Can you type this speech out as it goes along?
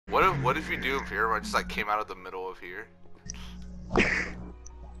What if you do him here where I just like came out of the middle of here?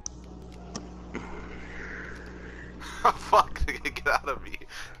 Fuck, get out of me.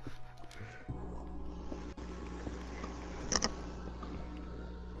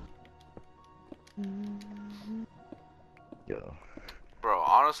 Yo. Bro,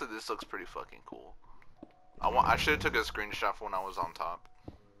 honestly, this looks pretty fucking cool. I should have took a screenshot when I was on top.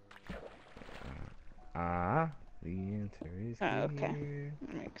 The answer is okay. here.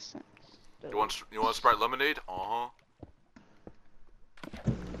 That makes sense. You want Sprite lemonade? Uh-huh.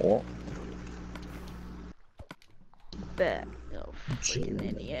 Oh. Bet. Oh, freaking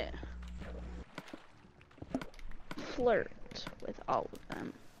idiot. Flirt with all of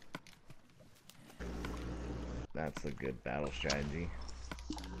them. That's a good battle strategy.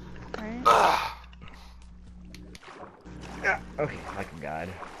 Right? Yeah. Okay, like a god.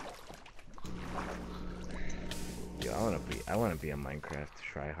 Yo, I wanna be a Minecraft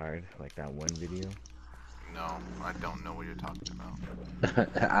tryhard, like that one video. No, I don't know what you're talking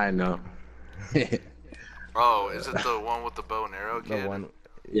about. I know. Oh, is it the one with the bow and arrow kid? The one.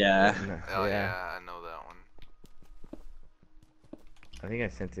 Yeah. Oh yeah, I know that one. I think I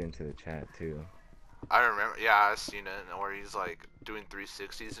sent it into the chat too. I remember, yeah, I've seen it, where he's like doing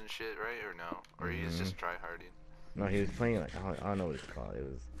 360s and shit, right? Or no? Or he's just tryharding. No, he was playing like, I don't know what it's called. It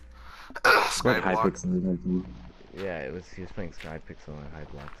was. What Skyblock. Hypixel? Yeah, he was playing Skypixel and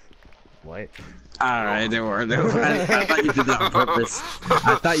Hyblocks. What? Alright, don't worry. I thought you did it on purpose.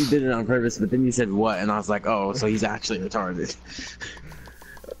 I thought you did it on purpose, but then you said what, and I was like, oh, so he's actually retarded.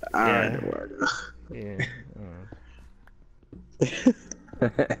 Alright, don't worry. Yeah.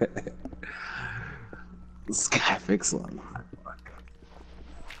 Skypixel.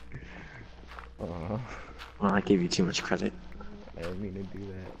 Well, I gave you too much credit. I didn't mean to do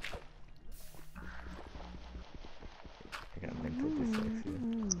that. I got mental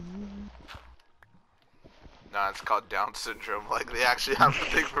dyslexia. Nah, it's called Down syndrome. Like, they actually have a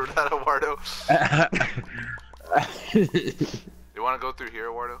thing for that, Eduardo. You want to go through here,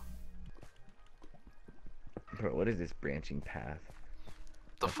 Eduardo? Bro, what is this branching path?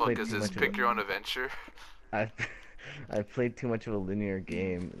 The fuck is this? Pick your own adventure? I've played too much of a linear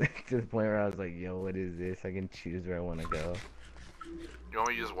game to the point where I was like, yo, what is this? I can choose where I want to go. You want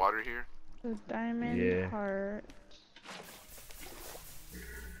me to use water here? The diamond heart.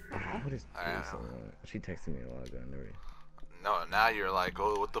 What is she texted me a while ago. No, now you're like,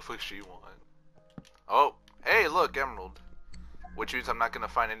 oh, what the fuck she want? Oh, hey, look, emerald. Which means I'm not gonna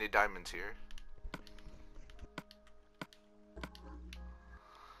find any diamonds here.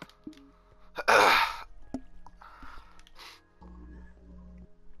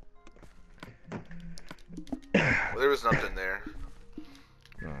 Well, there was nothing there.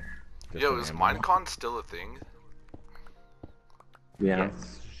 No. Yo, is Minecon still a thing? Yeah.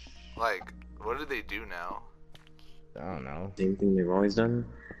 Yes. Like, what do they do now? I don't know. Same thing they've always done.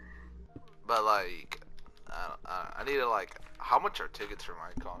 But like, I need to like, how much are tickets for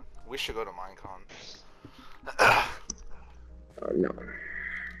Minecon? We should go to Minecon. No.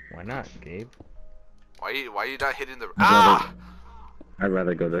 Why not, Gabe? Why you not hitting the? I'd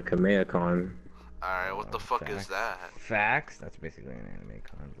rather go to KamehaCon. Alright, what the fuck is that? Facts? That's basically an anime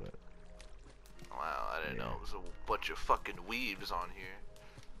con, but... Wow, I didn't know. It was a bunch of fucking weebs on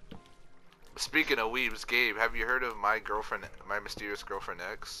here. Speaking of weebs, Gabe, have you heard of my girlfriend, my mysterious girlfriend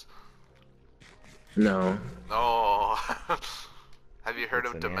X? No. No. Have you heard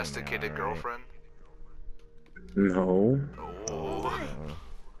That's of an domesticated anime, girlfriend? No. Oh.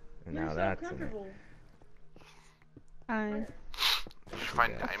 And now that's an... Fine. Did you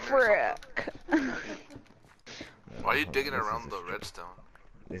find diamonds or Frick. something? Why are you digging around the redstone?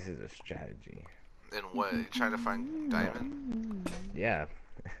 This is a strategy. And what? You trying to find diamond? Yeah.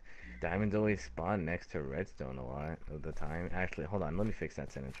 Diamonds always spawn next to redstone a lot of the time. Actually, hold on. Let me fix that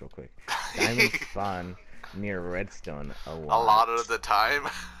sentence real quick. Diamonds spawn near redstone a lot. A lot of the time?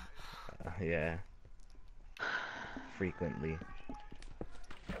 Yeah. Frequently.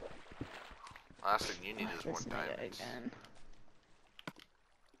 Last thing you need is more diamonds. Again.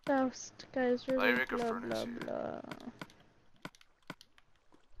 Ghost guys Let me really make a blah furnace blah here. blah.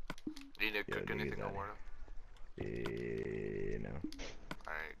 Do you need to cook anything on water? No.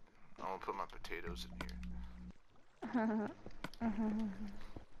 Alright, I'm gonna put my potatoes in here.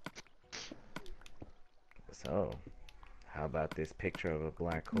 So, how about this picture of a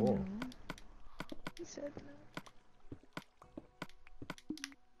black hole? He said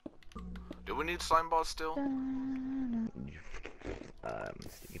Do we need slime balls still?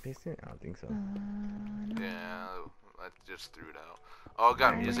 Sticky paste it? I don't think so. Yeah, I just threw it out. Oh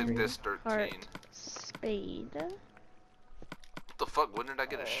god, music disc 13. Spade. What the fuck? When did I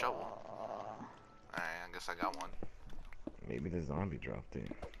get a shovel? guess I got one. Maybe the zombie dropped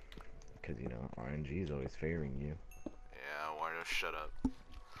it. Because, you know, RNG is always favoring you. Yeah, Wario, shut up.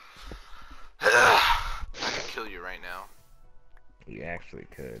 I could kill you right now. You actually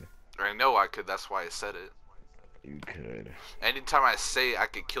could. I know I could, that's why I said it. You could. Anytime I say I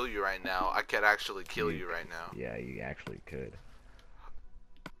could kill you right now, I could actually kill you right now. Yeah, you actually could.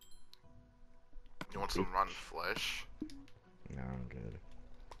 You want some rotten flesh? No, I'm good.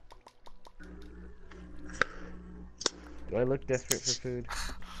 Do I look desperate for food?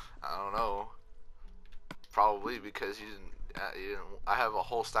 I don't know. Probably because you didn't, I have a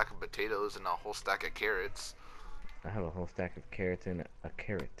whole stack of potatoes and a whole stack of carrots. I have a whole stack of carrots and a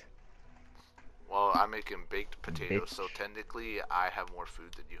carrot. Well, I'm making baked potatoes, Bitch. so technically I have more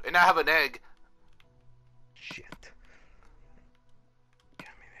food than you. And I have an egg! Shit. Got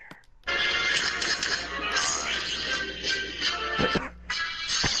me there.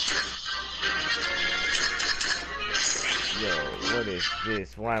 Yo, what is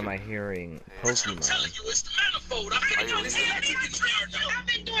this? Why am I hearing Pokemon? It's the manifold. I've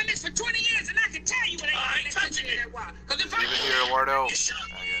been doing this for 20 years, and I can tell you it ain't touching it. Because if I Even here, Eduardo.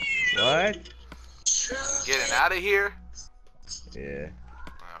 What? Getting out of here? Yeah.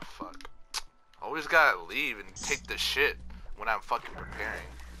 Ah, fuck. Always gotta leave and take the shit when I'm fucking preparing.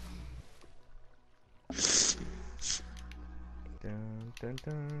 Dun, dun,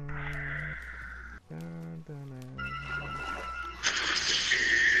 dun. Dun, dun, dun.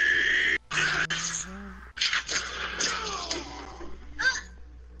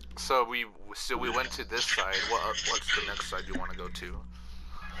 So we went to this side. What's the next side you want to go to?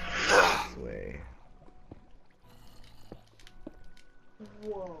 This way.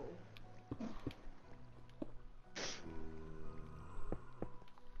 Whoa.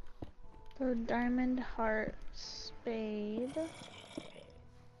 So diamond, heart, spade.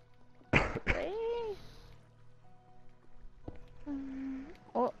 Okay.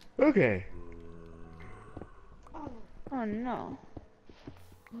 Oh. Okay. Oh no.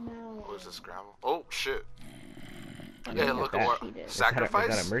 No. What is this, gravel? Oh shit! Oh, Yeah, no, look that at what cheated. Is sacrifice.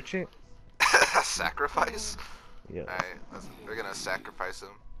 that a merchant? Sacrifice. Yeah. Alright, they're gonna sacrifice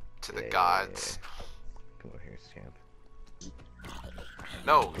him to the Yeah. gods. Come over here, champ.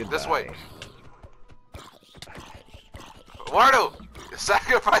 No, Goodbye. this way. Eduardo,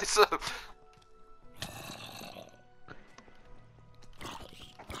 sacrifice him.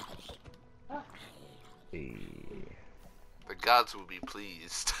 Hey. The gods will be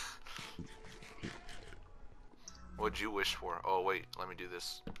pleased. What'd you wish for? Oh wait, let me do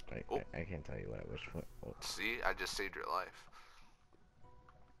this. Oh. I can't tell you what I wish for. Oh. See, I just saved your life.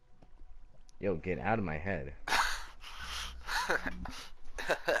 Yo, get out of my head. I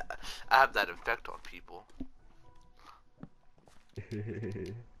have that effect on people.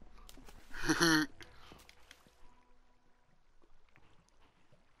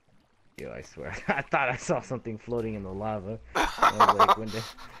 Yo, I swear, I thought I saw something floating in the lava. I was like,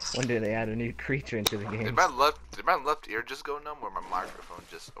 when did they add a new creature into the game? Did my left ear just go numb, or my microphone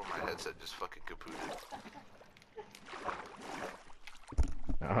just, or my headset just fucking kapooted?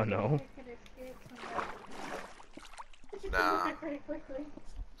 I don't know. Nah.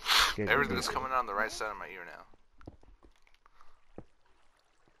 Good, Everything's good. coming out on the right side of my ear now.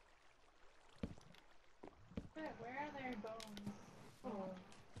 Where are their bones?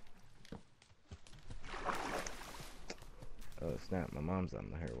 Oh snap, my mom's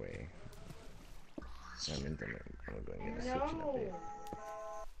on her way. I'm gonna go and get a switch in a bit.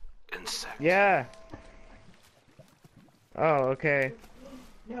 Insect. Yeah! Oh, okay.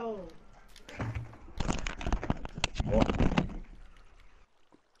 No.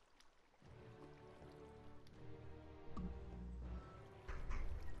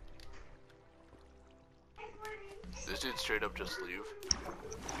 This dude straight up just leave.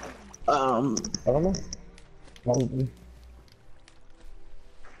 I don't know. Probably.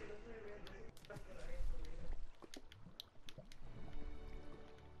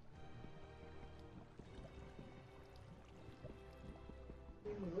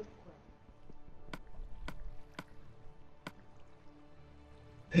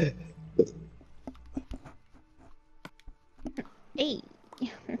 Hey.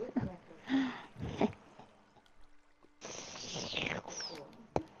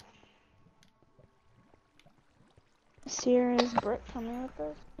 Sierra, is Britt coming with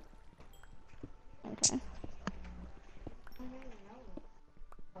us? Okay.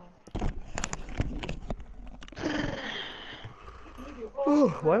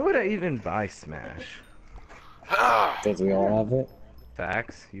 Why would I even buy Smash? Because we all have it.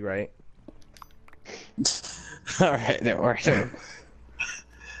 Facts, you right. Alright, that worked.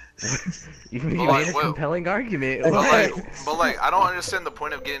 You But made like, a what- compelling argument. But What? like, I don't understand the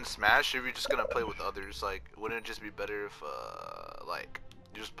point of getting Smash if you're just gonna play with others. Like, wouldn't it just be better if, like,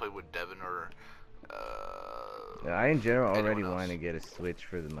 you just play with Devin or, I in general anyone already else? want to get a Switch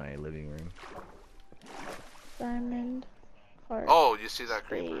for my living room. Diamond. Heart. Oh, you see that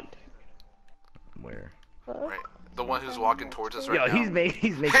creeper? Spade. Where? Fuck. Right. The one who's walking towards us right Yo, now. he's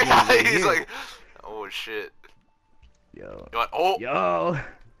making me He's like, oh shit. Yo. You're like, oh, Yo.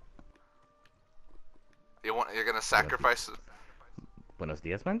 you're gonna sacrifice. Buenos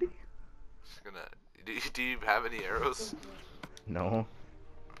dias, Mandy? Do you have any arrows? No.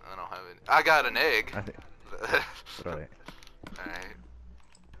 I don't have any. I got an egg. I think. Throw it. Alright.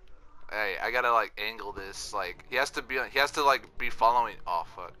 Hey, I gotta like angle this. Like he has to like be following. Oh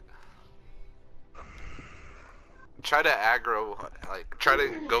fuck. Try to aggro. Like try to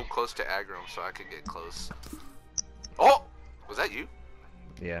go close to aggro him so I can get close. Oh, was that you?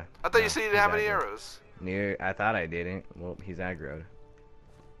 Yeah. I thought no, you said you he's didn't have any aggroed. arrows. I thought I didn't. Well, he's aggroed.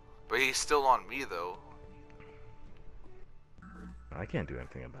 But he's still on me though. I can't do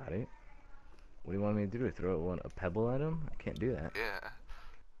anything about it. What do you want me to do? Throw a pebble at him? I can't do that. Yeah.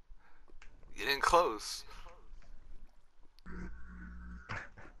 Getting close.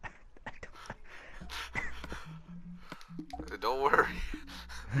 Don't worry.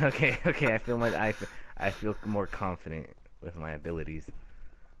 Okay, I feel more confident with my abilities.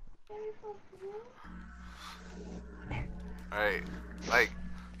 Alright. Like,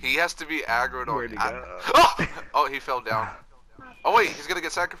 he has to be aggroed on Where'd he go? Oh! Oh, he fell down. Oh wait, he's gonna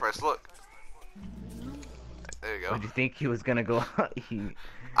get sacrificed, look. There you go. What do you think he was gonna go?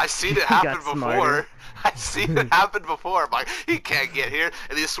 I seen it he happen got before. smarter. I seen it happen before. I'm like, he can't get here,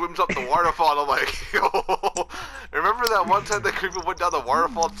 and he swims up the waterfall. And I'm like, oh. Remember that one time the creeper went down the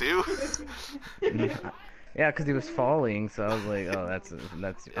waterfall too? Yeah, because he was falling, so I was like, oh, that's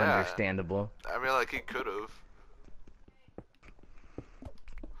Yeah. understandable. I mean, like he could have.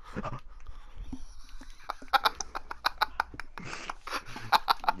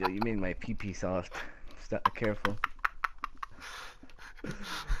 Yo, you made my pee-pee soft. Stop, careful.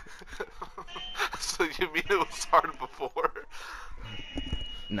 So you mean it was hard before?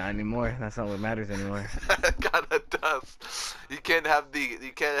 Not anymore. That's not what matters anymore. Kinda does. You can't have the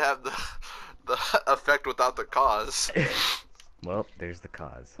effect without the cause. Well, there's the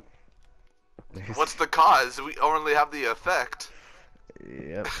cause. What's the cause? We only have the effect.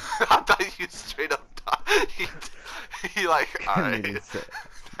 Yep. I thought you straight up he like, alright.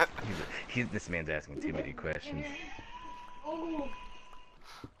 This man's asking too many questions.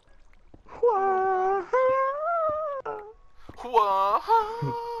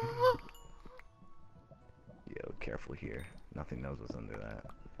 Yo, careful here. Nothing knows what's under that.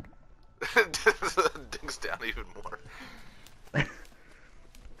 Digs down even more.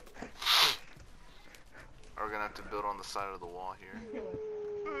 We're gonna have to build on the side of the wall here.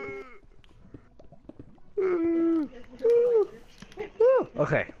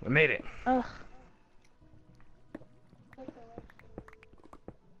 Okay, we made it. Ugh.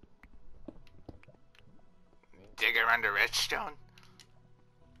 Digger under redstone?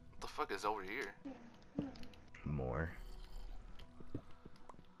 What the fuck is over here? More.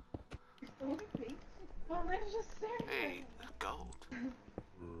 Hey, gold.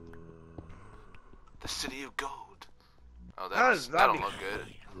 The city of gold. Oh, that don't look good.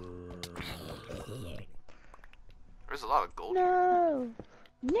 There's a lot of gold here. No.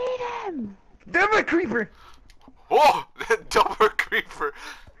 Need him. Damn it, creeper! Whoa! Double creeper.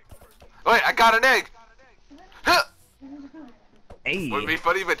 Wait, I got an egg. Huh! Hey! Would it be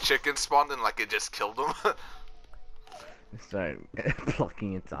funny if a chicken spawned and like it just killed him? Start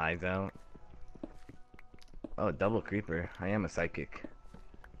plucking its eyes out. Oh, double creeper. I am a psychic.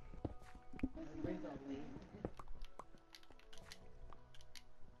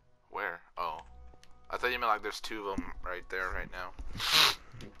 Where? Oh. I thought you meant like there's two of them right there right now.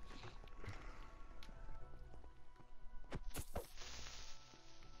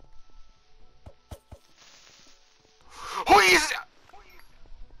 Who is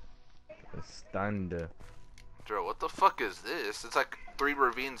Stunned. Bro, what the fuck is this? It's like 3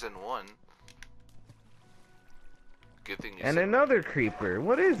 ravines in one. Good thing you And said. another creeper.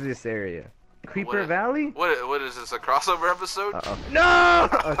 What is this area? Creeper What- Valley? What is this, a crossover episode? Uh-oh. No!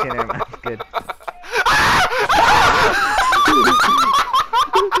 Okay, never mind. Good.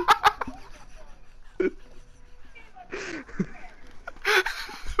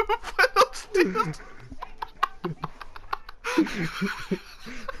 What else do you-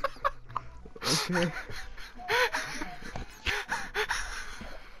 Okay.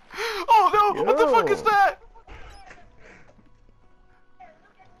 Oh no! What the fuck is Yo. that?